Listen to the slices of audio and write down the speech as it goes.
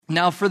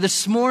Now, for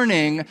this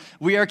morning,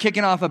 we are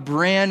kicking off a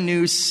brand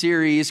new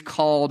series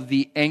called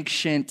The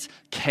Ancient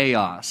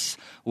Chaos,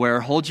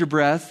 where, hold your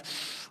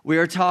breath, we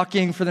are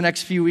talking for the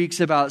next few weeks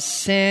about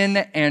sin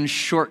and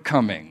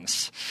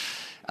shortcomings.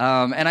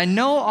 And I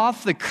know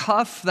off the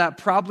cuff that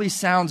probably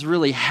sounds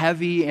really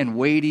heavy and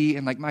weighty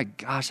and like, my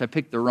gosh, I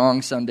picked the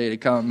wrong Sunday to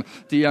come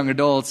to young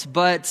adults.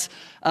 But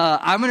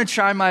I'm going to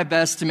try my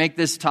best to make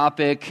this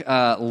topic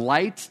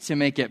light, to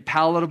make it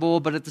palatable,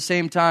 but at the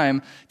same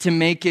time, to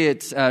make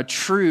it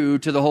true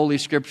to the Holy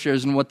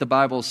Scriptures and what the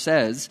Bible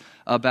says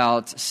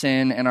about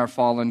sin and our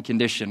fallen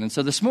condition. And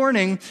so this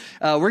morning,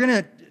 we're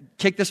going to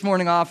kick this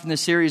morning off and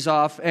this series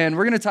off, and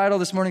we're going to title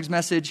this morning's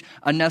message,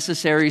 A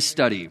Necessary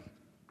Study.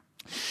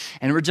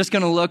 And we're just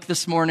going to look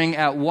this morning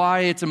at why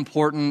it's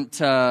important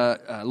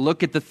to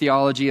look at the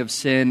theology of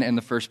sin in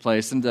the first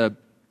place and to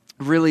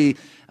really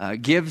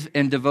give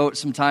and devote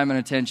some time and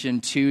attention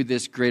to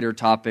this greater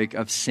topic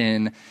of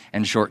sin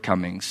and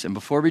shortcomings. And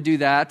before we do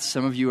that,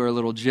 some of you are a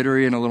little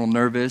jittery and a little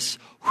nervous.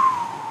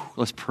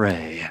 Let's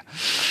pray.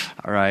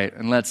 All right,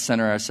 and let's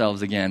center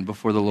ourselves again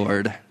before the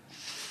Lord.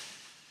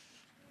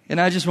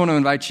 And I just want to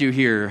invite you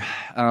here,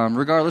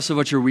 regardless of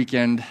what your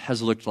weekend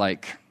has looked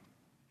like.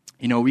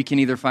 You know, we can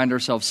either find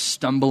ourselves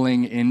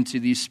stumbling into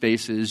these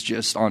spaces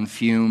just on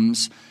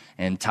fumes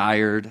and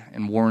tired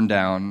and worn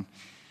down,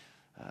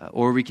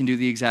 or we can do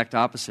the exact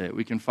opposite.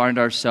 We can find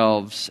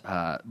ourselves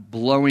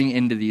blowing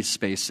into these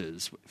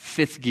spaces,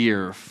 fifth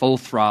gear, full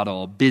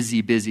throttle,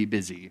 busy, busy,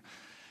 busy.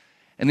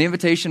 And the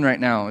invitation right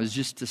now is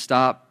just to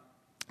stop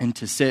and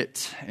to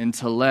sit and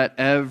to let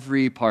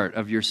every part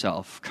of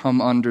yourself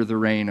come under the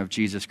reign of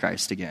Jesus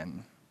Christ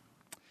again.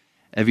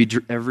 Every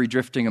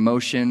drifting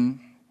emotion,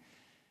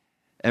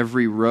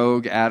 every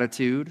rogue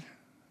attitude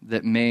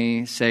that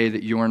may say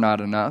that you are not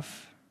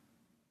enough,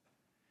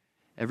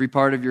 every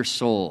part of your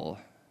soul,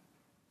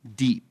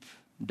 deep,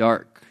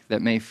 dark, that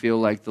may feel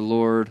like the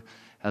Lord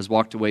has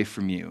walked away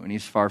from you and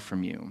He's far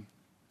from you.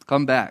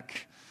 Come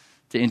back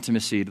to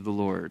intimacy to the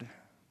Lord.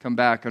 Come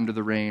back under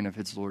the reign of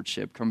His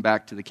Lordship. Come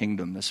back to the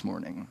kingdom this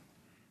morning.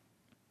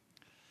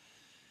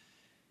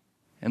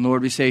 And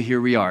Lord, we say,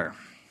 here we are.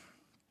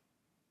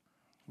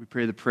 We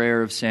pray the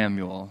prayer of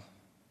Samuel.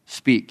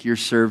 Speak, your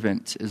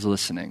servant is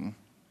listening.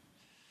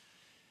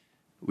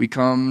 We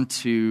come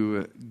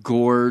to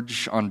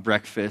gorge on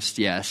breakfast,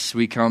 yes.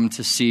 We come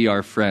to see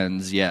our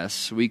friends,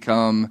 yes. We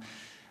come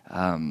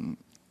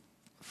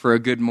for a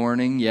good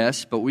morning,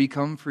 yes, but we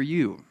come for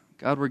you.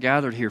 God, we're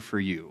gathered here for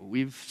you.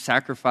 We've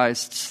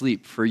sacrificed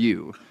sleep for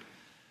you.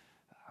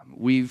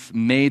 We've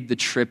made the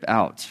trip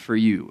out for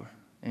you.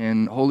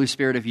 And Holy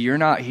Spirit, if you're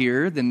not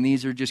here, then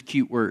these are just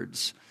cute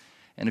words.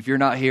 And if you're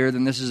not here,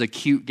 then this is a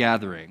cute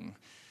gathering.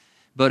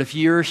 But if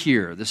you're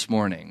here this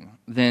morning,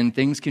 then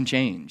things can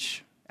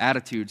change.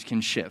 Attitudes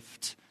can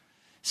shift.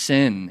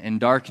 Sin and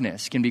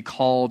darkness can be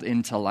called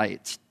into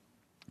light.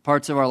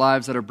 Parts of our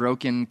lives that are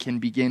broken can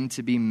begin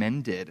to be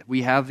mended.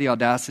 We have the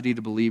audacity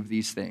to believe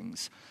these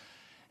things.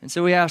 And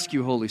so we ask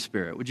you, Holy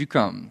Spirit, would you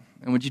come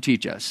and would you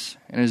teach us?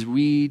 And as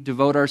we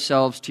devote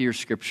ourselves to your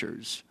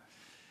scriptures,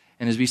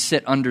 and as we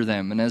sit under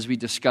them and as we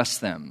discuss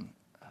them,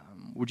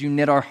 would you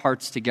knit our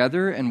hearts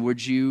together and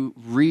would you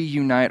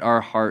reunite our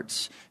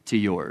hearts to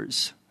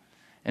yours?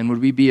 And would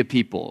we be a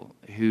people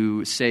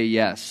who say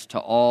yes to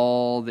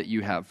all that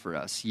you have for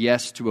us?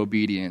 Yes to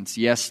obedience,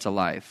 yes to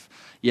life,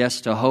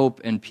 yes to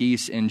hope and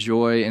peace and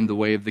joy in the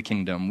way of the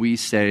kingdom. We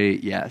say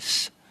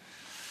yes.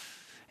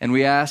 And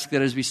we ask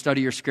that as we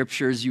study your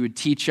scriptures, you would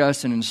teach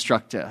us and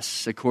instruct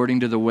us according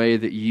to the way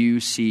that you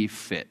see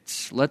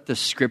fit. Let the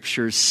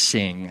scriptures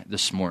sing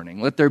this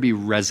morning. Let there be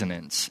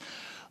resonance.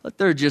 Let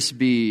there just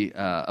be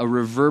a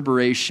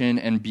reverberation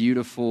and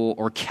beautiful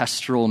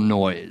orchestral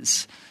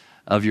noise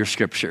of your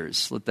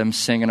scriptures. Let them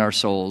sing in our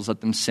souls. Let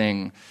them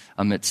sing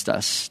amidst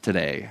us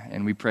today.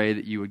 And we pray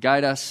that you would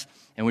guide us,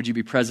 and would you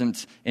be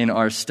present in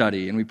our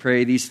study. And we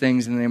pray these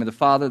things in the name of the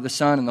Father, the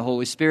Son, and the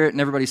Holy Spirit.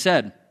 And everybody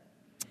said,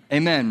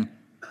 amen.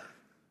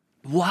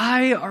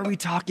 Why are we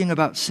talking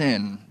about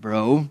sin,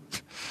 bro?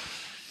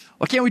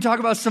 Why can't we talk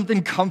about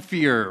something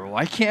comfier?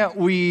 Why can't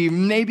we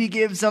maybe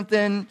give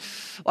something?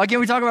 Why can't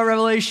we talk about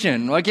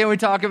Revelation? Why can't we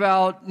talk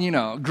about,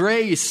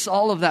 grace,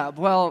 all of that?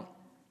 Well,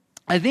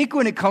 I think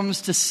when it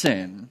comes to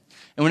sin,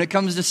 and when it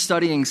comes to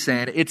studying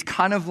sin, it's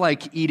kind of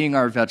like eating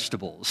our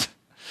vegetables.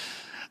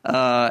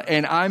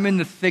 And I'm in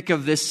the thick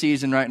of this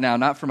season right now,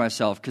 not for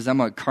myself, because I'm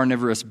a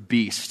carnivorous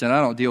beast, and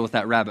I don't deal with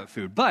that rabbit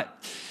food,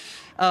 but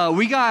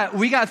we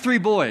got three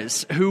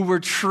boys who were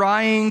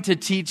trying to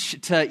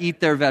teach to eat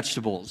their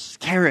vegetables.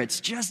 Carrots,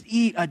 just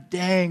eat a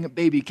dang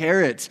baby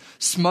carrot.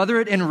 Smother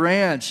it in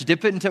ranch,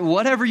 dip it into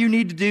whatever you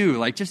need to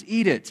do. Just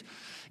eat it.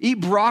 Eat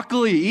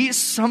broccoli, eat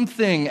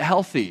something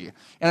healthy.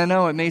 And I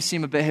know it may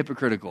seem a bit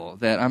hypocritical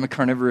that I'm a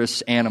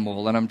carnivorous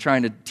animal and I'm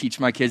trying to teach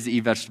my kids to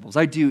eat vegetables.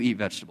 I do eat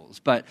vegetables,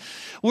 but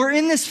we're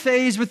in this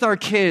phase with our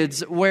kids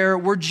where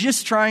we're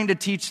just trying to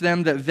teach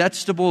them that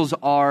vegetables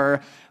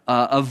are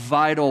a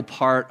vital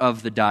part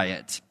of the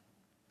diet.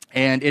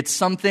 And it's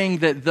something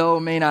that though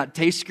may not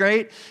taste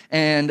great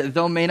and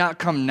though may not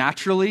come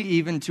naturally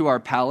even to our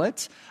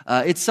palate,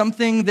 it's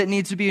something that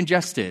needs to be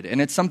ingested, and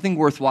it's something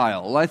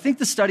worthwhile. Well, I think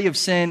the study of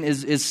sin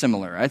is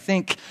similar. I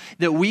think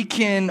that we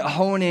can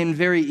hone in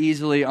very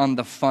easily on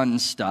the fun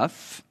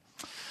stuff,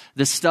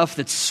 the stuff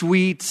that's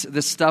sweet,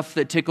 the stuff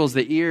that tickles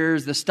the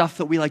ears, the stuff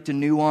that we like to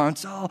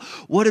nuance. Oh,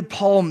 what did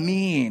Paul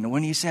mean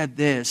when he said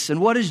this?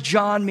 And what does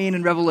John mean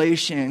in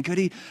Revelation? Could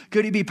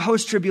he be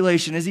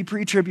post-tribulation? Is he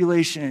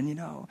pre-tribulation?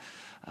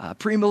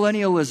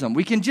 Premillennialism.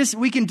 We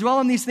can dwell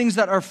on these things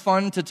that are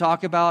fun to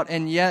talk about,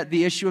 and yet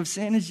the issue of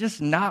sin is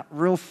just not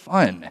real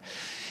fun.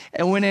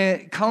 And when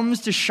it comes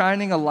to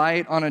shining a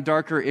light on a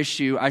darker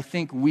issue, I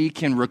think we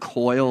can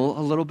recoil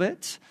a little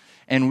bit.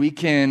 And we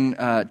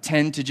can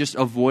tend to just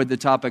avoid the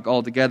topic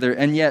altogether.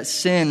 And yet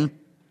sin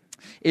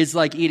is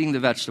like eating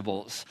the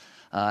vegetables.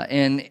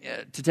 And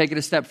to take it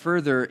a step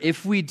further,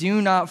 if we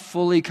do not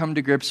fully come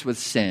to grips with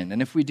sin,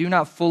 and if we do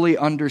not fully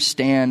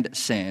understand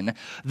sin,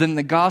 then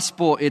the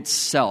gospel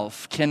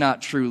itself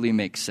cannot truly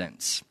make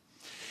sense.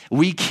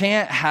 We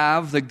can't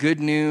have the good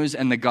news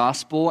and the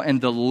gospel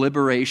and the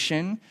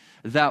liberation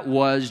that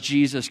was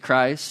Jesus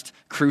Christ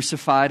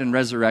crucified and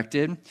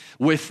resurrected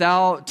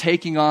without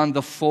taking on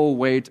the full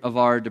weight of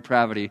our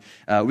depravity.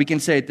 We can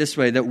say it this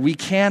way, that we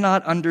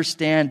cannot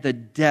understand the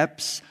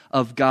depths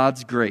of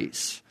God's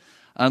grace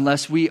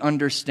unless we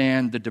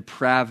understand the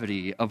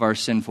depravity of our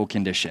sinful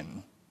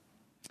condition.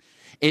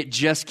 It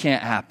just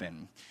can't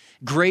happen.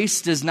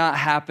 Grace does not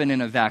happen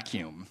in a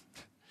vacuum.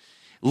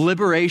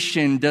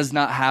 Liberation does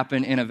not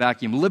happen in a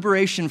vacuum.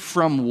 Liberation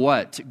from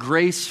what?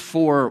 Grace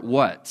for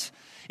what?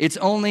 It's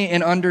only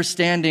in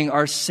understanding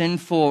our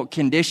sinful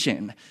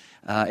condition,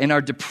 in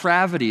our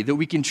depravity, that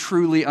we can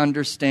truly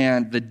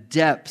understand the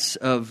depths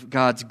of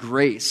God's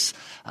grace.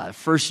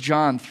 1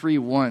 John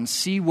 3:1,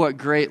 see what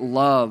great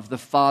love the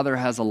Father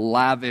has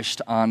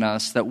lavished on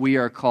us, that we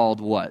are called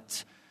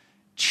what?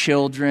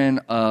 Children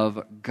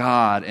of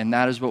God. And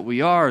that is what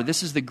we are.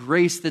 This is the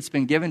grace that's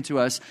been given to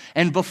us.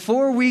 And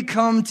before we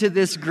come to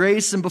this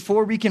grace and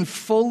before we can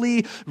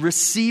fully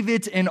receive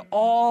it in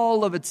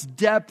all of its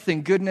depth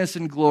and goodness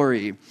and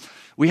glory,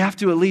 we have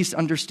to at least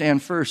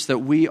understand first that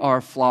we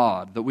are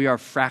flawed, that we are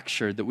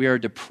fractured, that we are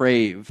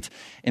depraved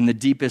in the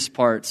deepest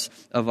parts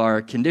of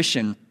our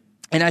condition.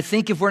 And I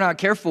think if we're not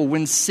careful,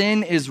 when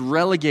sin is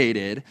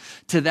relegated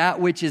to that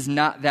which is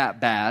not that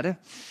bad,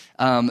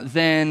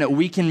 then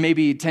we can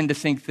maybe tend to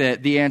think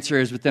that the answer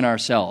is within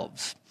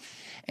ourselves.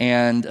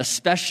 And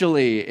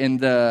especially in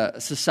the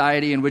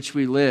society in which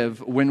we live,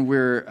 when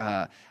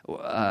we're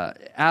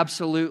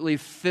absolutely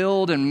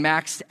filled and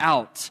maxed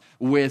out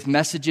with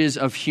messages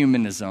of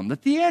humanism,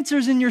 that the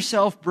answer's in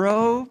yourself,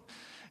 bro,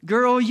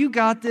 girl, you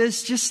got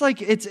this. Just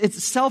like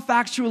it's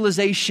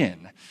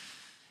self-actualization.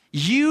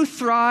 You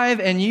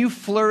thrive and you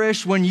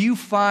flourish when you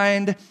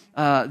find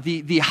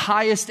the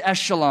highest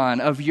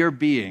echelon of your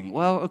being.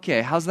 Well,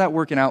 okay, how's that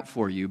working out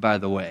for you, by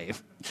the way?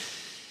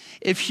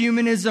 If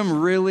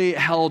humanism really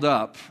held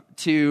up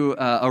to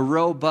a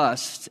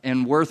robust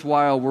and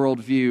worthwhile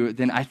worldview,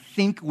 then I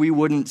think we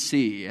wouldn't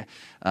see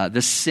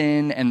the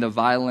sin and the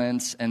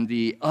violence and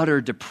the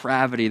utter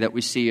depravity that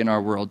we see in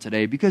our world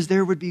today, because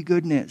there would be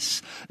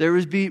goodness. There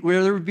would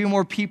be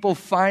more people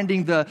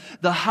finding the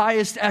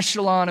highest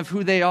echelon of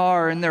who they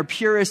are and their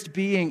purest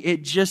being.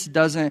 It just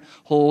doesn't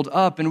hold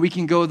up, and we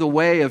can go the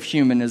way of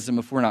humanism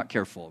if we're not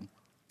careful.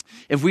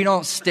 If we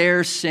don't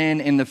stare sin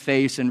in the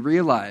face and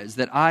realize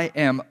that I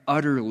am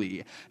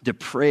utterly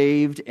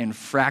depraved and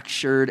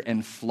fractured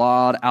and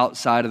flawed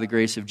outside of the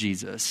grace of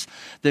Jesus,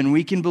 then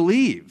we can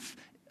believe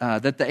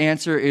that the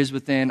answer is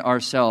within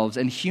ourselves.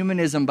 And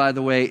humanism, by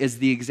the way, is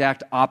the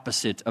exact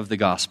opposite of the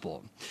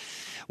gospel.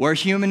 Where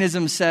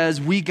humanism says,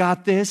 we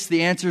got this,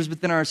 the answer is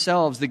within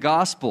ourselves. The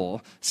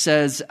gospel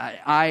says,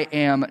 I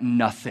am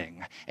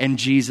nothing, and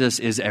Jesus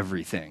is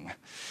everything.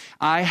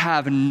 I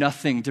have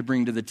nothing to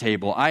bring to the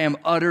table. I am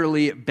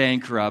utterly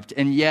bankrupt,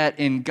 and yet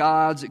in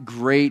God's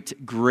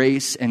great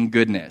grace and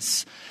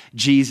goodness,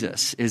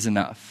 Jesus is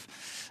enough.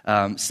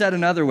 Said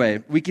another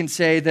way, we can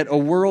say that a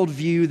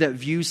worldview that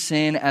views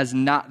sin as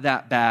not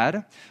that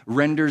bad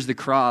renders the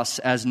cross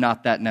as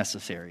not that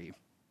necessary.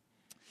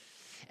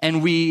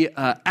 And we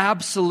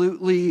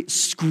absolutely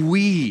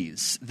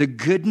squeeze the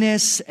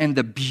goodness and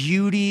the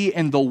beauty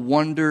and the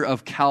wonder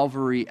of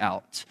Calvary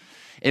out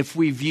if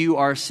we view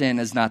our sin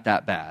as not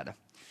that bad.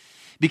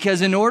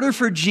 Because in order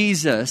for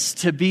Jesus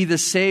to be the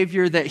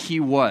Savior that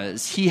he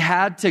was, he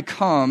had to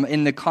come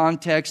in the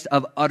context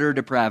of utter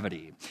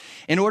depravity.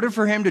 In order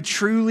for him to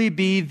truly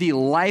be the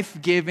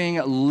life-giving,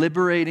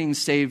 liberating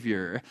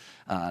Savior,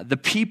 the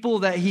people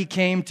that he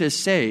came to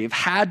save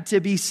had to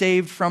be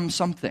saved from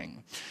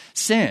something.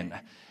 Sin.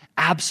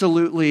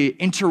 Absolutely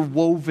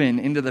interwoven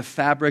into the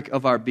fabric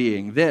of our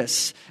being.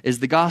 This is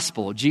the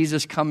gospel,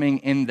 Jesus coming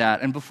in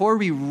that. And before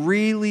we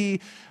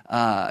really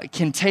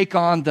can take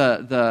on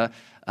the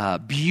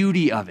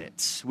beauty of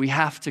it, we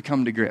have to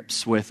come to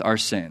grips with our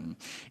sin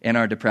and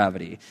our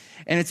depravity.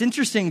 And it's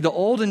interesting, the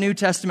Old and New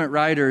Testament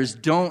writers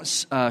don't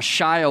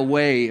shy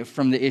away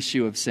from the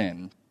issue of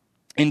sin.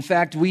 In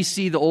fact, we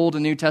see the Old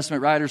and New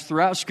Testament writers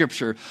throughout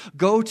Scripture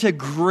go to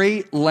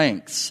great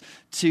lengths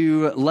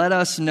to let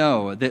us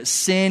know that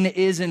sin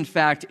is in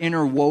fact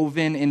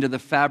interwoven into the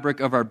fabric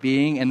of our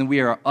being, and that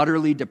we are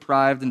utterly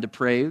deprived and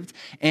depraved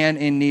and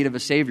in need of a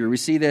Savior. We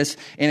see this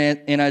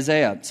in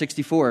Isaiah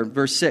 64,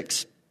 verse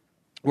 6.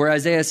 Where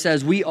Isaiah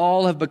says, we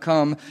all have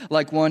become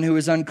like one who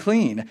is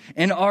unclean,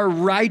 and our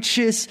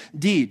righteous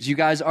deeds, you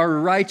guys, our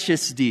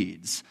righteous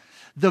deeds,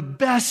 the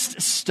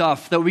best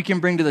stuff that we can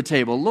bring to the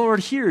table. Lord,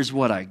 here's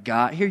what I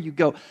got. Here you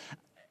go.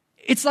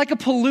 It's like a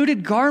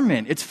polluted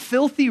garment. It's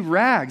filthy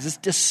rags. It's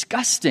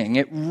disgusting.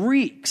 It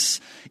reeks.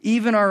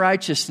 Even our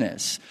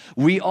righteousness.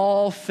 We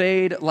all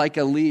fade like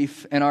a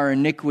leaf, and our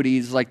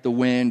iniquities like the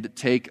wind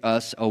take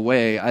us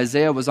away.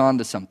 Isaiah was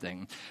onto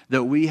something,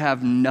 that we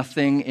have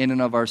nothing in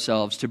and of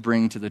ourselves to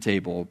bring to the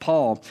table.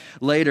 Paul,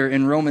 later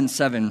in Romans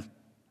 7,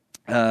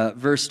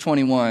 verse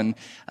 21,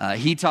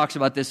 he talks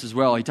about this as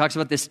well. He talks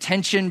about this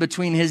tension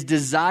between his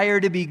desire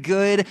to be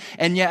good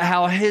and yet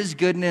how his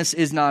goodness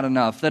is not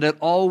enough, that it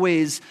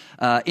always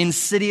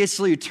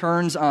insidiously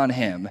turns on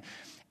him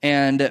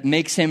and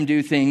makes him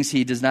do things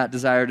he does not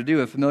desire to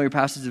do. A familiar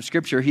passage of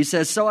Scripture. He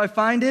says, so I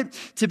find it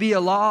to be a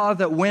law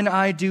that when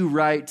I do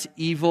right,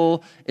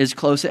 evil is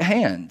close at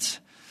hand.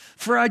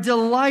 For I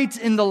delight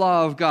in the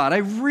law of God. I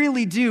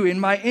really do. In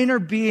my inner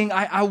being,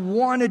 I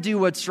want to do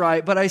what's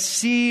right, but I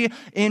see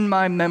in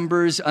my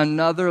members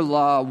another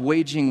law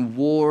waging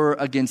war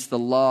against the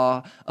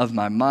law of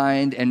my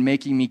mind and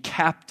making me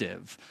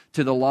captive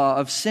to the law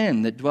of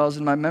sin that dwells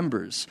in my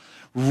members.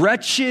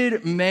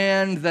 Wretched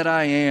man that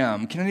I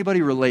am. Can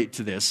anybody relate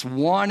to this?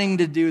 Wanting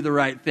to do the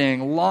right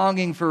thing,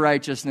 longing for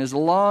righteousness,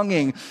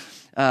 longing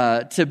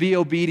to be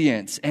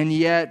obedient, and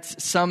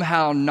yet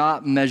somehow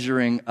not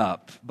measuring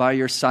up. By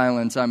your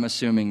silence, I'm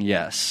assuming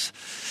yes.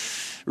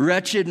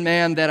 Wretched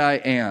man that I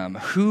am,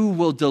 who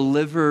will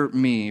deliver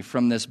me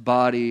from this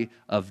body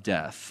of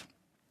death?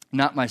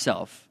 Not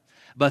myself,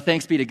 but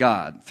thanks be to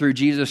God through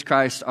Jesus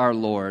Christ our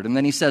Lord. And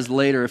then he says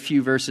later, a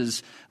few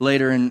verses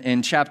later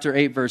in chapter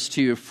 8, verse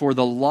 2, for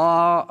the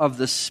law of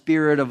the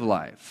Spirit of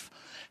life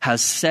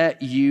has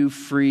set you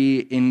free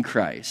in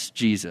Christ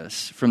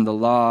Jesus from the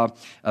law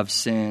of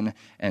sin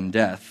and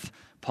death.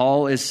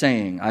 Paul is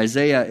saying,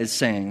 Isaiah is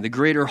saying, the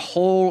greater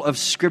whole of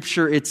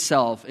Scripture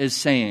itself is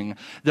saying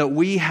that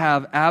we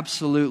have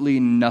absolutely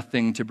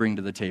nothing to bring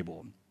to the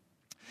table.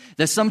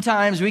 That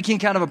sometimes we can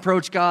kind of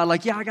approach God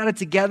like, yeah, I got it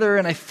together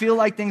and I feel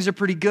like things are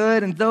pretty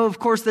good. And though, of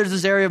course, there's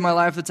this area of my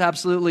life that's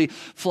absolutely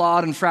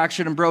flawed and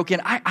fractured and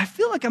broken, I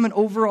feel like I'm an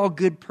overall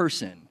good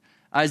person.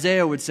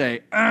 Isaiah would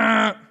say,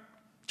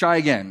 try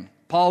again.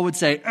 Paul would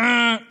say,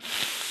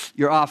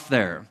 you're off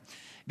there.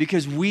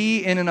 Because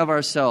we in and of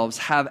ourselves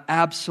have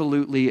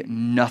absolutely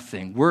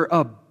nothing. We're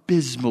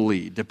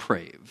abysmally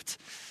depraved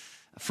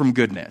from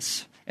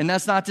goodness. And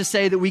that's not to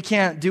say that we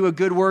can't do a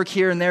good work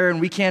here and there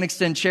and we can't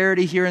extend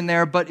charity here and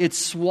there, but it's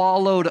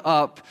swallowed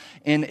up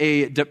in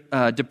a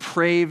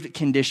depraved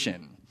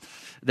condition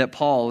that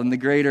Paul in the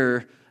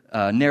greater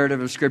narrative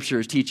of Scripture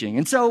is teaching.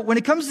 And so when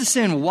it comes to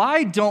sin,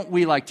 why don't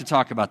we like to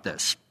talk about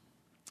this?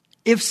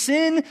 If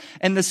sin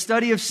and the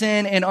study of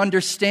sin and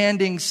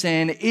understanding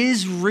sin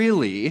is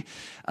really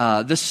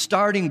the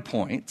starting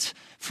point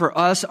for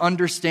us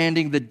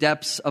understanding the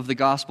depths of the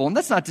gospel, and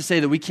that's not to say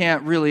that we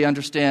can't really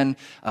understand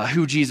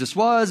who Jesus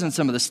was and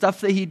some of the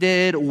stuff that he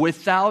did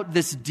without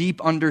this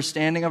deep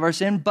understanding of our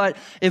sin, but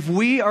if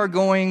we are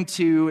going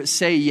to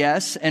say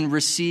yes and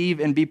receive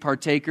and be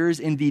partakers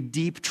in the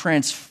deep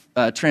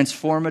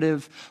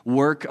transformative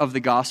work of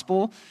the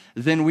gospel,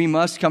 then we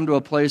must come to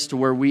a place to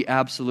where we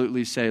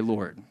absolutely say,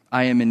 Lord,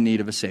 I am in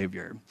need of a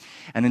Savior.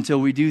 And until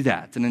we do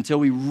that, and until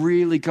we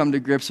really come to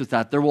grips with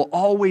that, there will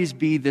always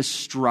be this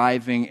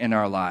striving in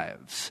our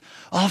lives.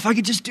 Oh, if I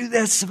could just do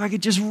this, if I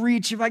could just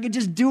reach, if I could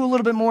just do a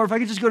little bit more, if I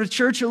could just go to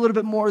church a little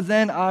bit more,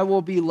 then I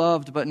will be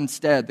loved. But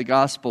instead, the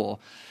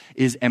gospel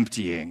is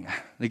emptying.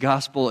 The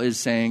gospel is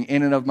saying,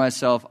 in and of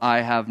myself,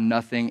 I have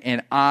nothing,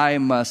 and I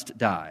must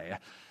die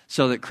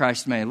so that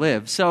Christ may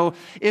live. So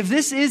if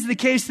this is the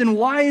case, then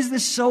why is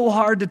this so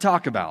hard to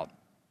talk about?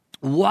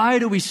 Why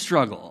do we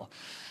struggle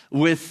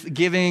with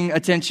giving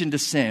attention to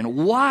sin?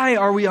 Why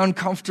are we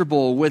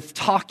uncomfortable with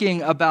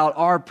talking about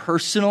our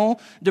personal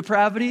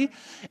depravity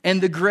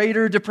and the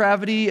greater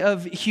depravity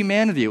of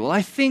humanity? Well,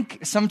 I think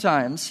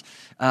sometimes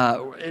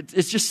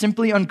it's just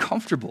simply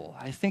uncomfortable.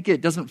 I think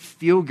it doesn't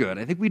feel good.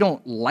 I think we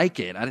don't like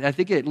it. I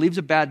think it leaves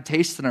a bad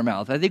taste in our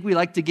mouth. I think we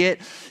like to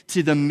get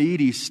to the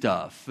meaty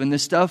stuff and the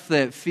stuff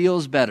that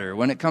feels better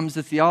when it comes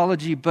to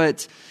theology,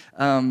 but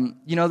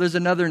there's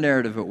another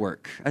narrative at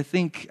work. I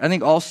think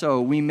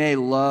also we may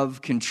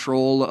love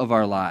control of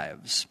our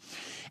lives.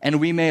 And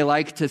we may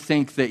like to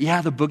think that, yeah,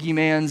 the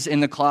boogeyman's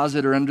in the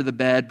closet or under the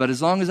bed, but as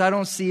long as I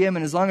don't see him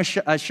and as long as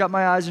I shut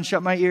my eyes and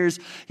shut my ears,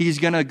 he's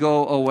going to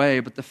go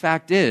away. But the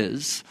fact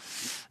is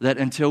that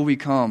until we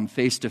come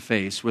face to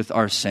face with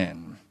our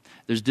sin,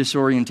 there's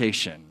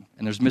disorientation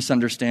and there's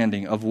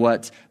misunderstanding of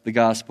what the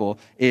gospel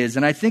is.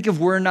 And I think if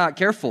we're not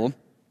careful,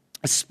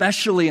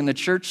 especially in the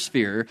church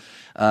sphere,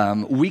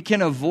 we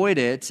can avoid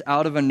it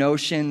out of a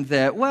notion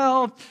that,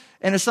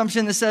 an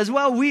assumption that says,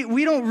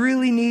 we don't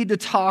really need to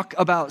talk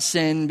about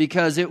sin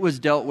because it was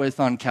dealt with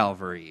on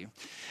Calvary.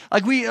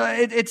 Like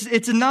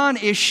it's a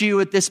non-issue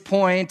at this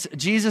point.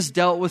 Jesus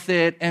dealt with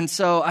it, and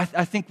so I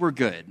think we're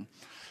good.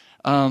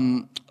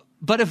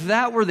 But if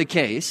that were the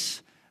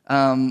case,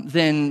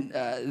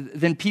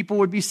 then people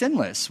would be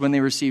sinless when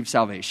they receive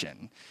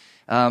salvation.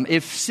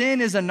 If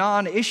sin is a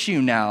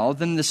non-issue now,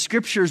 then the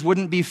scriptures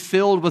wouldn't be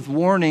filled with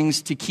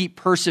warnings to keep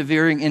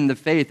persevering in the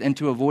faith and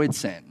to avoid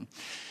sin.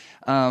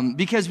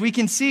 Because we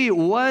can see,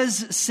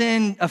 was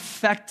sin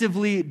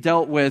effectively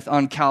dealt with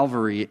on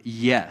Calvary?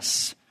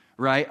 Yes.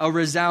 Right? A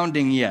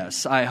resounding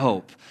yes, I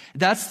hope.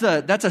 That's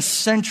a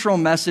central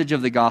message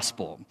of the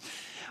gospel.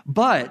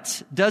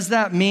 But does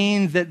that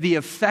mean that the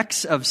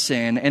effects of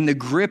sin and the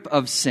grip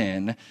of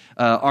sin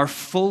are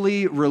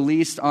fully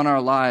released on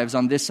our lives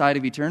on this side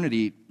of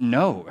eternity?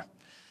 No.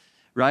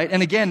 Right?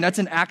 And again, that's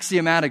an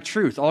axiomatic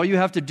truth. All you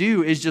have to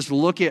do is just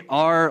look at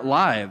our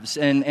lives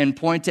and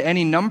point to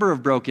any number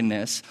of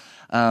brokenness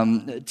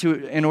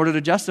in order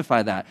to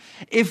justify that.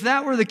 If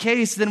that were the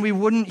case, then we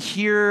wouldn't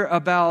hear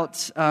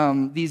about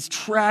these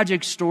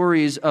tragic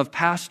stories of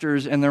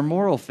pastors and their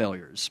moral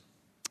failures.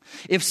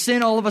 If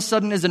sin all of a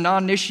sudden is a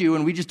non-issue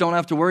and we just don't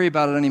have to worry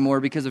about it anymore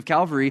because of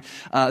Calvary,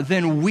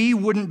 then we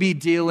wouldn't be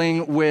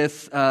dealing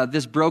with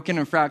this broken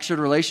and fractured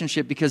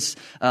relationship because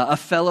a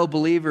fellow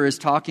believer is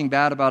talking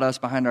bad about us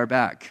behind our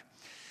back.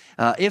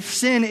 If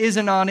sin is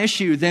a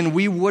non-issue, then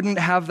we wouldn't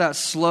have that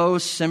slow,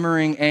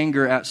 simmering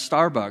anger at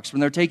Starbucks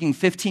when they're taking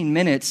 15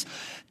 minutes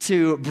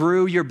to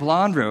brew your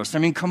blonde roast. I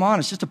mean, come on,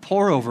 it's just a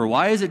pour-over.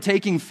 Why is it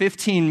taking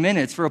 15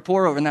 minutes for a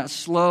pour-over? And that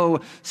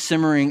slow,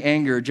 simmering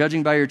anger,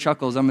 judging by your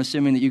chuckles, I'm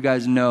assuming that you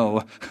guys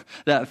know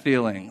that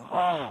feeling.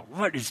 Oh,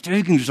 what is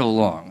taking so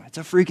long? It's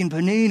a freaking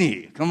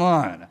panini. Come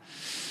on.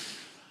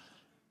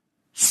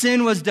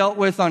 Sin was dealt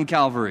with on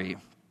Calvary.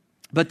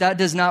 But that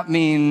does not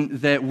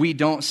mean that we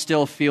don't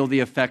still feel the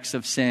effects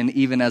of sin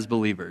even as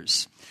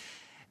believers.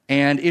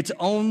 And it's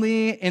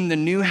only in the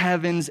new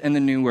heavens and the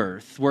new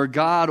earth where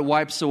God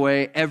wipes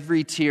away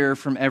every tear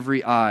from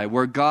every eye,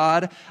 where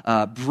God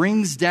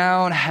brings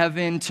down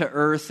heaven to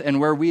earth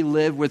and where we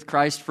live with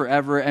Christ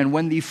forever. And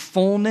when the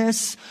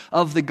fullness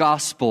of the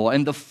gospel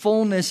and the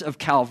fullness of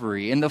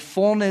Calvary and the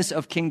fullness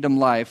of kingdom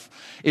life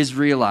is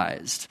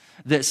realized,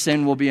 that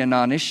sin will be a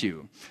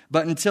non-issue.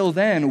 But until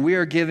then, we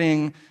are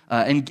given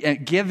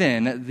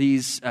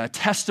these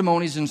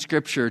testimonies in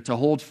Scripture to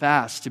hold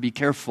fast, to be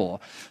careful,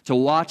 to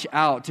watch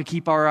out, to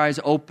keep our eyes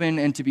open,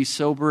 and to be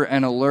sober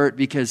and alert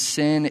because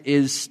sin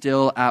is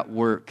still at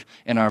work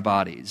in our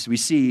bodies. We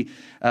see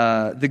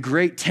the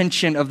great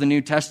tension of the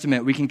New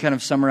Testament. We can kind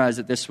of summarize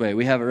it this way.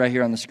 We have it right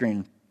here on the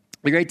screen.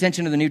 The great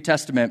tension of the New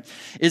Testament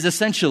is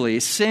essentially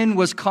sin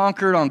was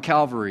conquered on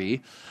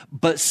Calvary,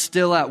 but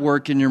still at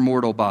work in your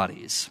mortal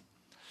bodies.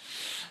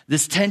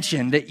 This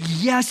tension that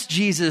yes,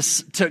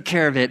 Jesus took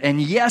care of it,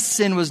 and yes,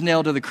 sin was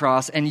nailed to the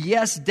cross, and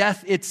yes,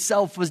 death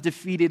itself was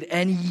defeated,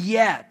 and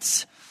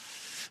yet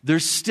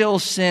there's still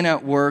sin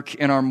at work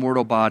in our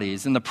mortal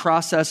bodies. And the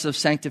process of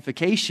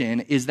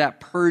sanctification is that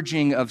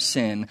purging of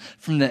sin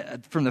from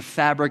the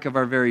fabric of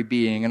our very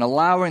being and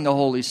allowing the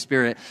Holy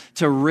Spirit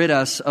to rid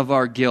us of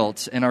our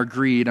guilt and our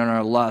greed and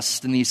our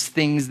lust and these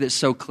things that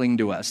so cling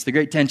to us. The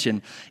great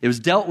tension, it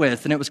was dealt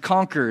with and it was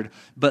conquered,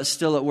 but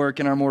still at work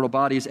in our mortal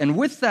bodies. And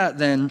with that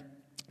then,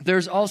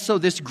 there's also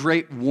this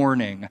great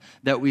warning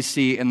that we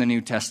see in the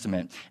New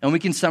Testament. And we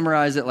can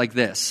summarize it like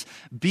this: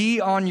 be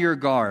on your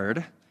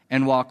guard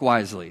and walk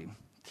wisely.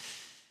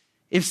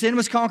 If sin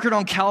was conquered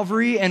on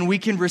Calvary and we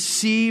can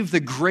receive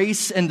the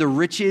grace and the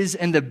riches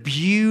and the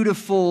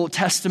beautiful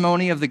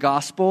testimony of the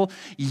gospel,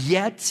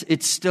 yet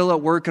it's still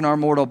at work in our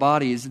mortal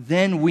bodies,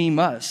 then we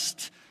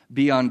must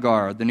be on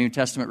guard. The New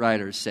Testament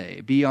writers say,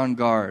 be on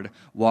guard,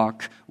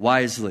 walk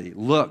wisely,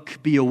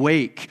 look, be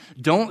awake.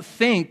 Don't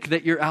think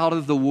that you're out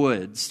of the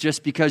woods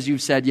just because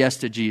you've said yes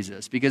to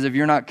Jesus. Because if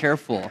you're not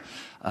careful,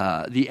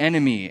 the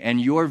enemy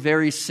and your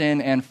very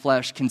sin and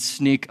flesh can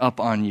sneak up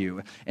on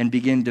you and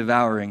begin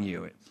devouring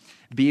you.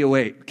 Be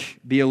awake,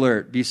 be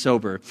alert, be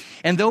sober.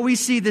 And though we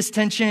see this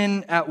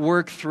tension at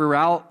work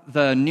throughout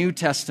the New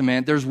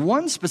Testament, there's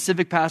one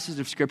specific passage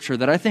of Scripture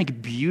that I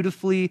think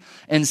beautifully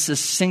and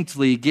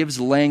succinctly gives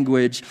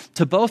language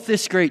to both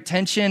this great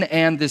tension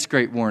and this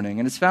great warning.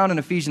 And it's found in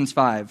Ephesians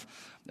 5,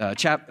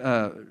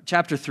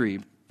 chapter 3,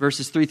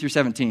 verses 3 through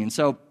 17.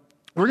 So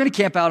we're going to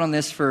camp out on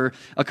this for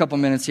a couple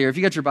minutes here. If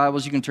you got your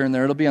Bibles, you can turn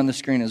there. It'll be on the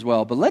screen as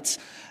well. But let's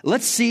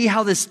see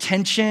how this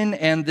tension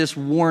and this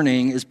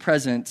warning is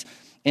present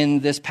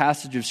in this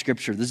passage of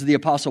Scripture. This is the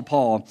Apostle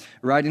Paul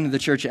writing to the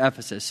church at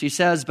Ephesus. He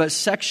says, but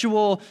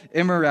sexual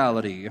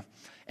immorality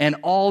and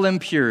all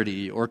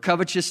impurity or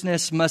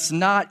covetousness must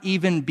not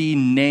even be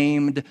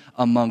named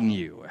among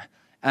you,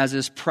 as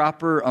is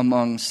proper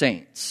among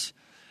saints.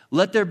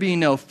 Let there be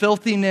no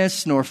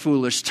filthiness, nor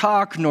foolish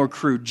talk, nor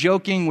crude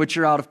joking, which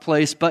are out of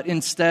place, but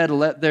instead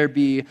let there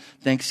be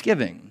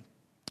thanksgiving.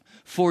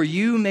 For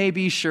you may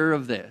be sure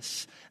of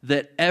this,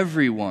 that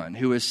everyone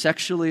who is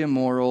sexually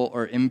immoral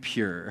or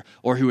impure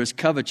or who is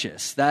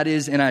covetous, that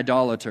is, an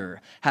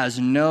idolater, has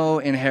no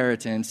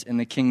inheritance in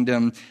the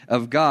kingdom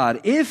of God.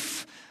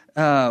 If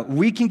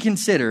we can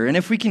consider, and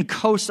if we can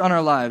coast on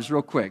our lives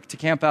real quick to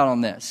camp out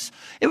on this,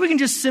 if we can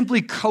just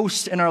simply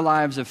coast in our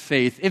lives of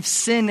faith, if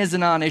sin is a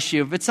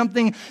non-issue, if it's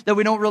something that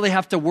we don't really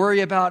have to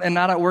worry about and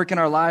not at work in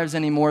our lives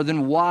anymore,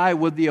 then why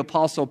would the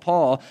Apostle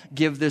Paul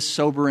give this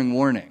sobering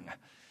warning?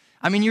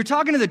 I mean, you're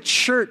talking to the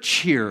church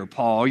here,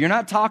 Paul. You're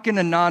not talking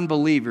to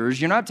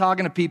non-believers. You're not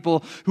talking to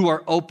people who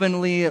are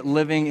openly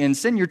living in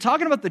sin. You're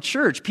talking about the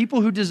church, people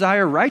who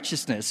desire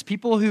righteousness,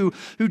 people who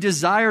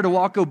desire to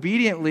walk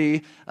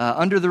obediently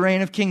under the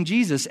reign of King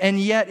Jesus. And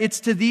yet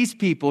it's to these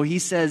people, he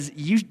says,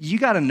 you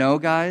got to know,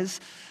 guys,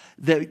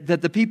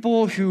 that the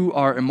people who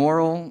are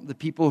immoral, the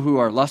people who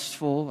are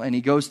lustful, and he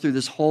goes through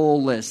this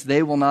whole list,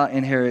 they will not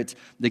inherit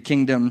the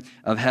kingdom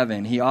of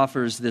heaven. He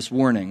offers this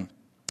warning.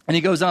 And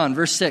he goes on,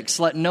 verse 6,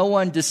 let no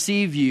one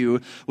deceive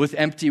you with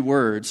empty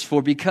words,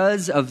 for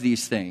because of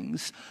these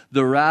things,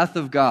 the wrath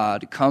of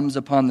God comes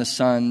upon the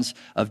sons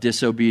of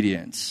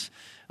disobedience.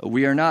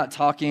 We are not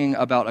talking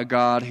about a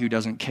God who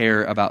doesn't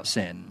care about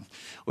sin.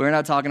 We're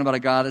not talking about a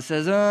God that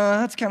says,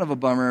 that's kind of a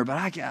bummer,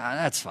 but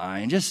that's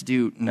fine.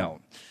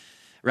 No.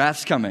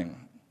 Wrath's coming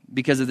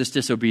because of this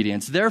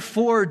disobedience.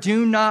 Therefore,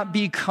 do not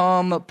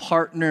become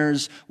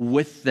partners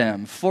with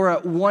them. For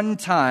at one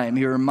time,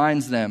 he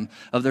reminds them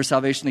of their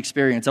salvation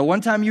experience. At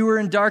one time you were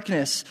in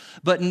darkness,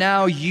 but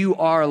now you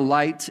are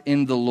light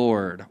in the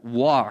Lord.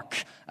 Walk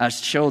as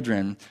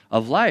children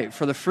of light.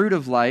 For the fruit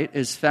of light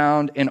is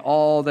found in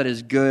all that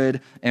is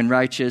good and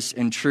righteous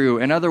and true.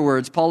 In other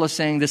words, Paul is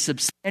saying the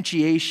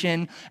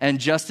substantiation and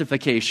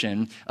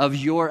justification of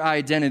your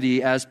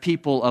identity as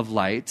people of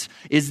light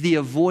is the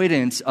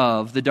avoidance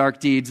of the dark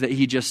deeds that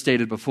he just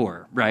stated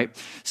before, right?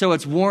 So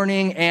it's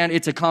warning and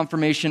it's a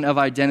confirmation of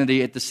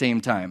identity at the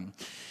same time.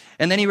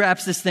 And then he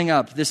wraps this thing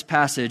up, this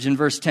passage in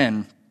verse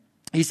 10.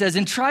 He says,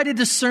 and try to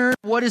discern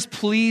what is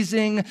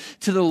pleasing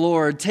to the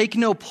Lord. Take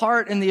no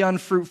part in the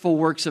unfruitful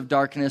works of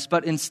darkness,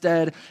 but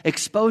instead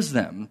expose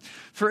them.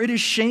 For it is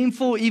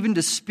shameful even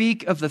to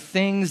speak of the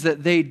things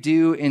that they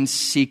do in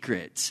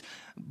secret.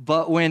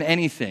 But when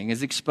anything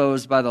is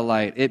exposed by the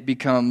light, it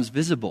becomes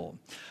visible.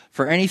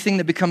 For anything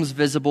that becomes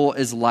visible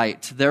is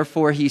light.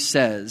 Therefore he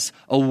says,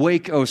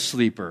 awake, O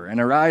sleeper, and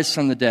arise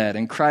from the dead,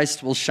 and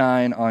Christ will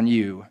shine on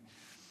you.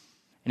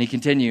 And he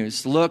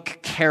continues, look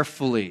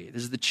carefully.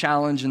 This is the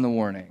challenge and the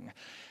warning.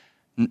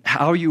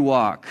 How you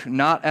walk,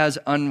 not as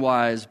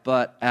unwise,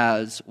 but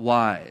as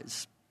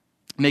wise,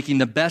 making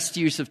the best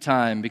use of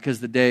time because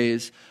the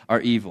days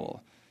are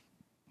evil.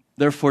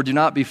 Therefore, do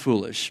not be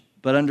foolish,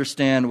 but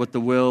understand what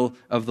the will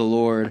of the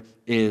Lord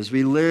is.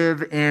 We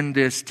live in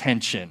this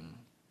tension.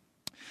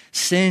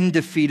 Sin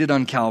defeated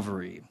on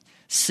Calvary.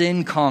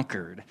 Sin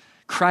conquered.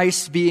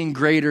 Christ being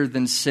greater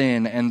than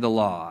sin and the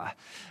law.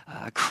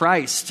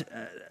 Christ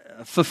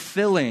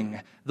fulfilling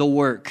the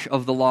work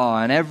of the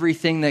law and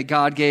everything that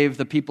God gave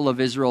the people of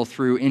Israel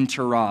through in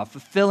Torah,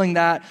 fulfilling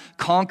that,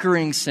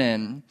 conquering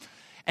sin.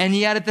 And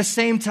yet at the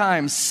same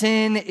time,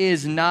 sin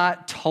is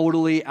not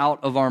totally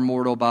out of our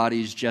mortal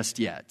bodies just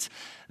yet.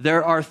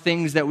 There are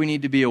things that we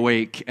need to be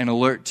awake and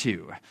alert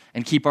to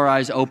and keep our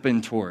eyes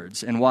open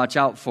towards and watch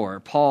out for.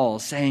 Paul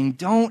saying,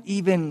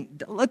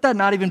 let that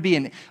not even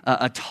be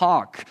a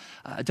talk.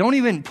 Don't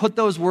even put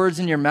those words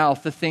in your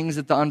mouth, the things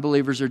that the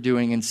unbelievers are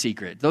doing in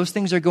secret. Those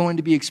things are going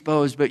to be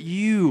exposed. But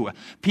you,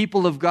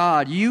 people of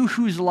God, you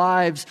whose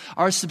lives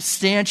are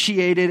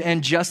substantiated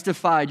and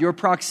justified, your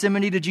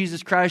proximity to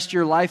Jesus Christ,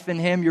 your life in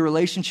him, your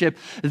relationship,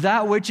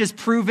 that which is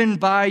proven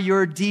by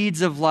your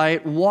deeds of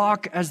light,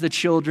 walk as the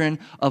children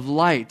of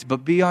light.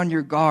 But be on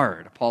your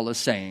guard, Paul is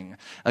saying,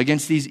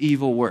 against these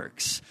evil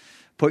works.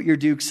 Put your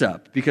dukes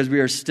up because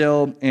we are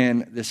still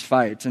in this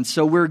fight. And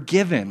so we're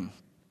given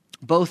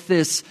both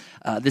this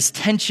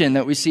tension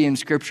that we see in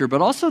Scripture,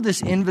 but also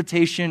this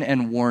invitation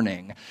and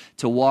warning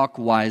to walk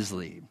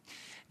wisely.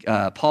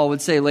 Paul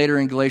would say later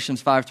in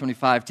Galatians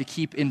 5:25 to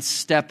keep in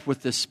step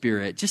with the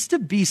Spirit, just to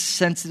be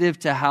sensitive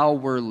to how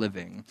we're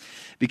living,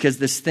 because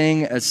this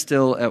thing is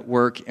still at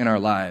work in our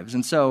lives.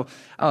 And so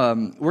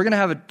we're going to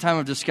have a time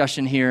of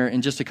discussion here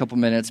in just a couple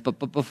minutes, but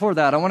before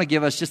that, I want to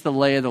give us just the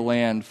lay of the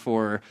land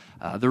for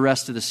the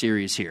rest of the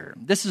series here.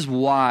 This is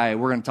why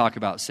we're going to talk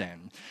about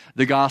sin.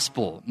 The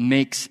gospel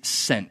makes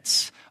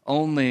sense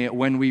only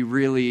when we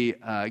really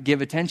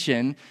give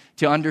attention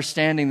to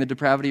understanding the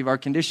depravity of our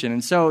condition.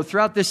 And so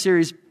throughout this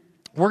series,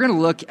 we're going to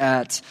look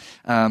at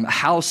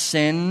how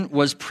sin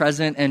was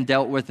present and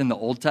dealt with in the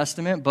Old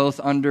Testament, both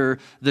under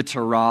the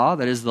Torah,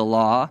 that is the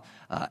law,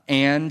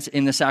 and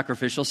in the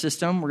sacrificial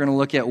system. We're going to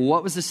look at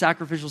what was the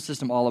sacrificial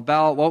system all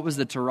about, what was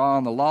the Torah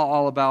and the law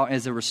all about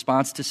as a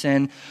response to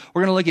sin.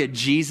 We're going to look at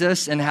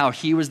Jesus and how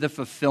he was the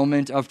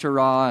fulfillment of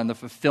Torah and the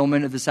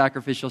fulfillment of the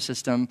sacrificial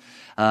system.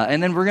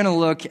 And then we're going to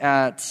look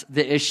at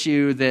the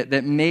issue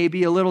that may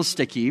be a little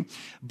sticky,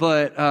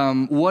 but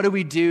what do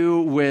we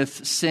do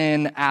with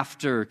sin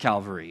after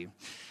Calvary?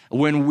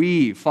 when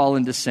we fall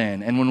into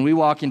sin and when we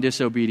walk in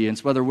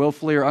disobedience, whether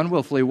willfully or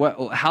unwillfully,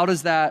 how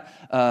does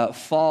that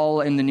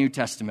fall in the New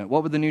Testament?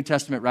 What would the New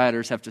Testament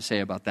writers have to say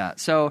about that?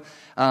 So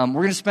we're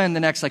going to spend the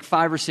next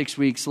 5 or 6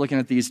 weeks looking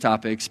at these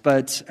topics.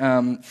 But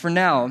for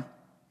now,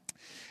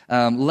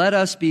 let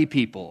us be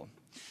people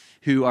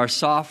who are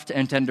soft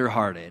and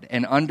tenderhearted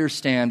and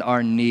understand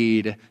our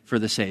need for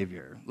the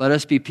Savior. Let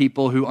us be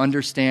people who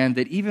understand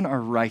that even our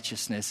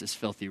righteousness is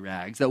filthy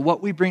rags, that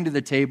what we bring to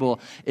the table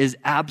is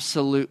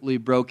absolutely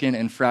broken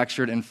and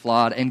fractured and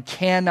flawed and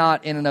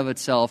cannot in and of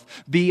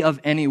itself be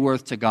of any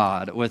worth to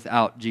God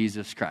without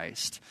Jesus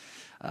Christ.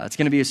 It's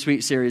going to be a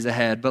sweet series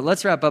ahead, but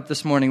let's wrap up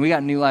this morning. We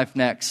got New Life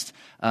Next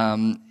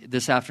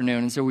this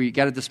afternoon, and so we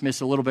got to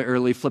dismiss a little bit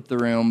early, flip the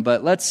room,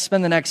 but let's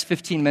spend the next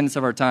 15 minutes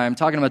of our time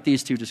talking about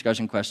these 2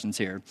 discussion questions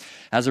here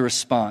as a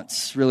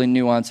response, really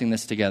nuancing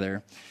this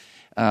together.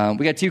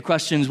 We got 2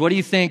 questions. What do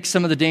you think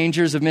some of the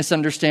dangers of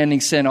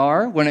misunderstanding sin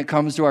are when it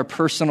comes to our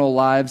personal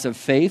lives of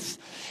faith?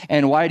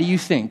 And why do you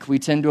think we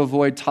tend to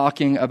avoid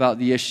talking about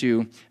the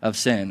issue of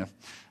sin?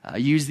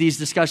 Use these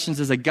discussions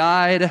as a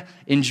guide.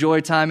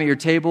 Enjoy time at your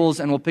tables,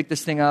 and we'll pick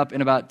this thing up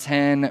in about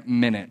 10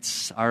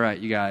 minutes. All right,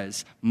 you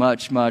guys.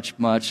 Much, much,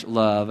 much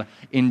love.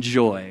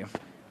 Enjoy.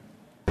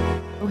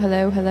 Oh,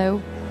 hello.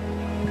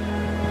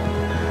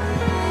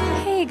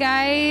 Hey,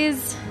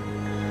 guys.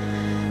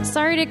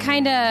 Sorry to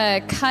kind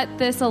of cut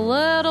this a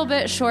little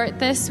bit short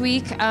this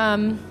week.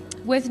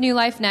 With New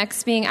Life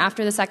Next being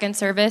after the second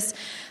service,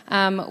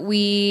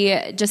 we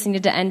just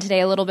needed to end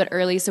today a little bit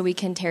early so we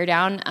can tear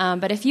down.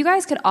 But if you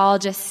guys could all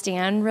just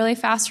stand really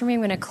fast for me,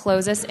 I'm going to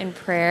close us in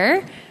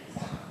prayer.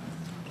 Okay.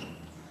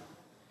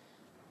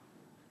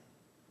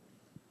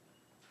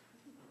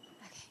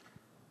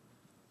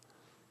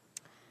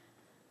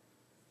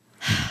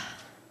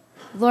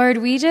 Lord,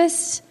 we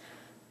just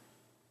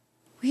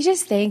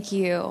thank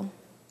you.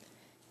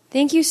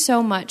 Thank you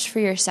so much for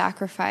your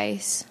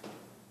sacrifice.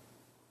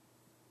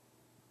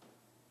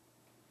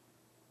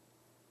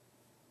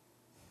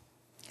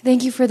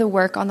 Thank you for the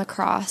work on the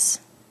cross,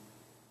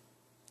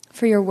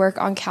 for your work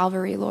on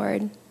Calvary,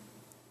 Lord.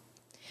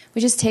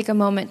 We just take a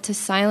moment to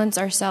silence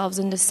ourselves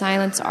and to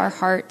silence our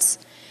hearts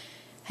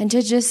and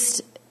to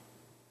just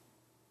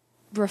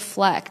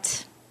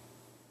reflect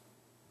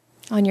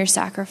on your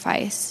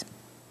sacrifice.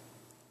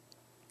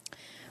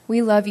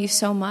 We love you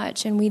so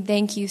much, and we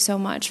thank you so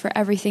much for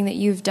everything that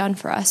you've done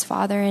for us,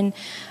 Father. And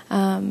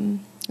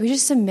we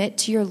just submit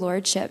to your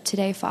lordship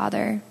today,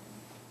 Father.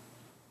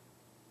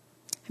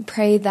 I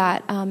pray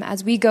that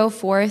as we go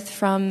forth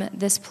from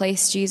this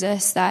place,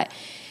 Jesus, that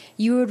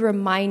you would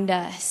remind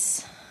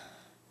us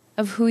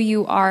of who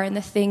you are and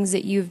the things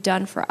that you've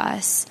done for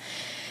us,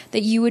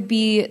 that you would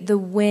be the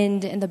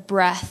wind and the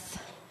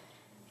breath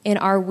in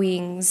our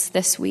wings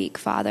this week,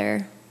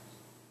 Father.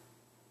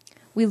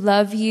 We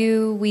love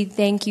you. We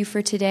thank you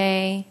for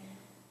today.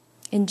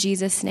 In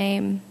Jesus'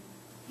 name,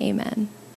 amen.